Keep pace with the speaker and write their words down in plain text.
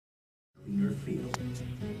feel.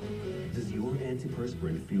 Does your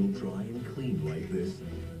antiperspirant feel dry and clean like this?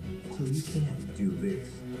 So you can do this.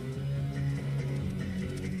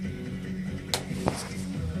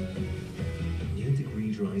 The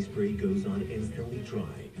anti-green dry spray goes on instantly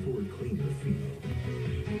dry for a cleaner feel.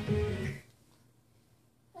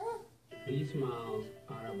 These smiles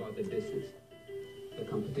are about the business, the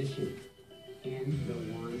competition, and the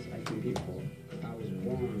ones I compete for. I was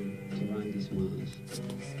born to run these smiles.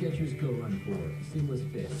 Skechers Go Run 4, seamless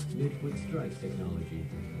fit, mid-foot strikes technology.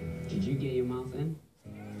 Did you get your mouth in?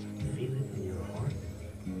 Feel it in your heart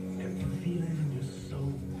and feel it in your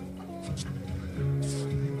soul.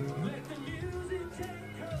 Let the music take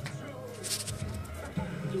control.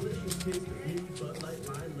 Delicious taste of new Bud Light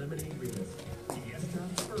Lime Lemonade Remix. Fiesta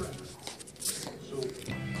forever. So.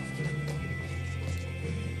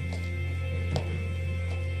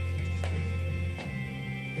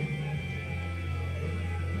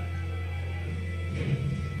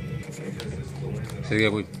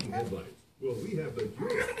 Headlights. Well, we have the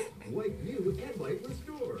Jamila white new headlight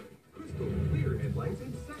restore. Crystal clear headlights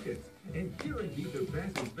in seconds and guaranteed to pass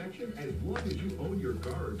inspection as long as you own your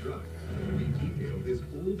car or truck. We detailed this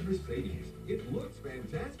old Mercedes. It looks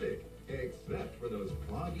fantastic, except for those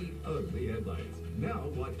foggy, ugly headlights. Now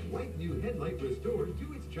watch white new headlight restore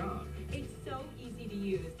do its job. It's so easy to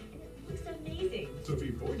use. It looks amazing. So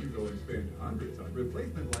before you go and spend hundreds on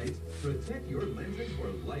replacement lights, protect your lenses for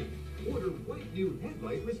life. Order white new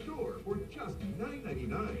headlight restore for just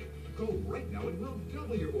 $9.99. Go right now and we'll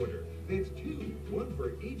double your order. That's two, one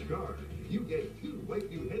for each car. You get two white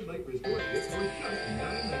new headlight restore kits for just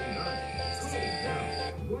 $9.99. Call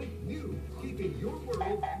now. White new, keeping your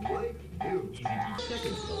world like new. Easy 2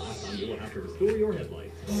 seconds is the last time you will have to restore your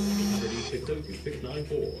headlights. Call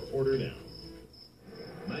 800-602-694. Order now.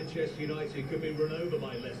 Manchester United could be run over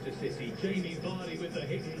by Leicester City. Jamie Vardy with the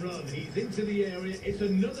hit and run. He's into the area. It's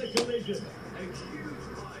another collision. A huge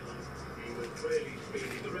violence. He was really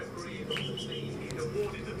speedy. The referee is on the scene. He's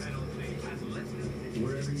awarded the penalty. And Leicester City.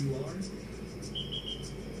 Wherever you are,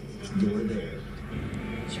 you're there.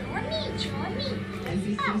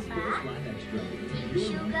 Johnny, Papa,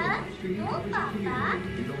 Sugar, no Papa,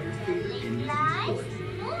 Big Lies,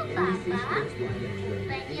 no Papa,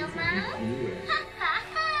 Open your mouth, ha ha ha.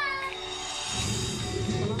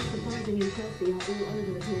 Well, unsurprisingly, Chelsea are all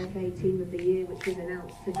over the PFA Team of the Year, which was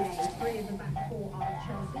announced today. Three of the back four are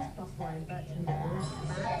Chelsea's, plus Ryan Bertrand at the left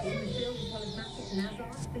back. In midfield, Nicolas Matic and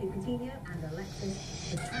Hazard, Philippe Coutinho and Alexis.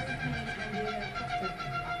 The Harry Kane and Diego Costa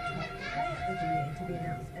Player of the Year to be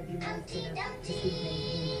announced at the awards dinner this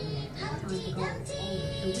evening in time for goals of the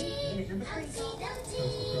week. In at number 3,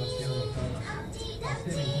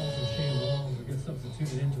 Outstanding balls and Shane Long, who gets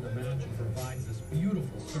substituted into the match and provides this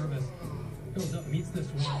beautiful service. Goes up, meets this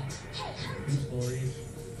one. Goose Lloris.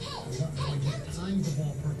 Left point just times the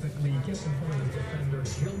ball perfectly, gets in front of his defender,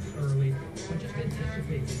 jumps early, but just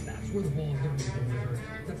anticipates it. That's where the ball is going to be delivered.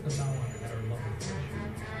 That's the bow on the header. Lovely finish.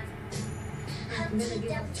 Miller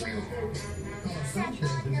gives us 22. Carlos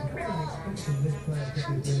Sanchez is very unexpected. This player has the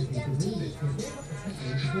ability to do this. It's all about the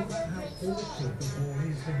technique. It's all about how awkward the ball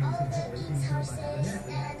is for him to volley into the back of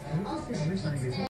the net. And what we see on this angle is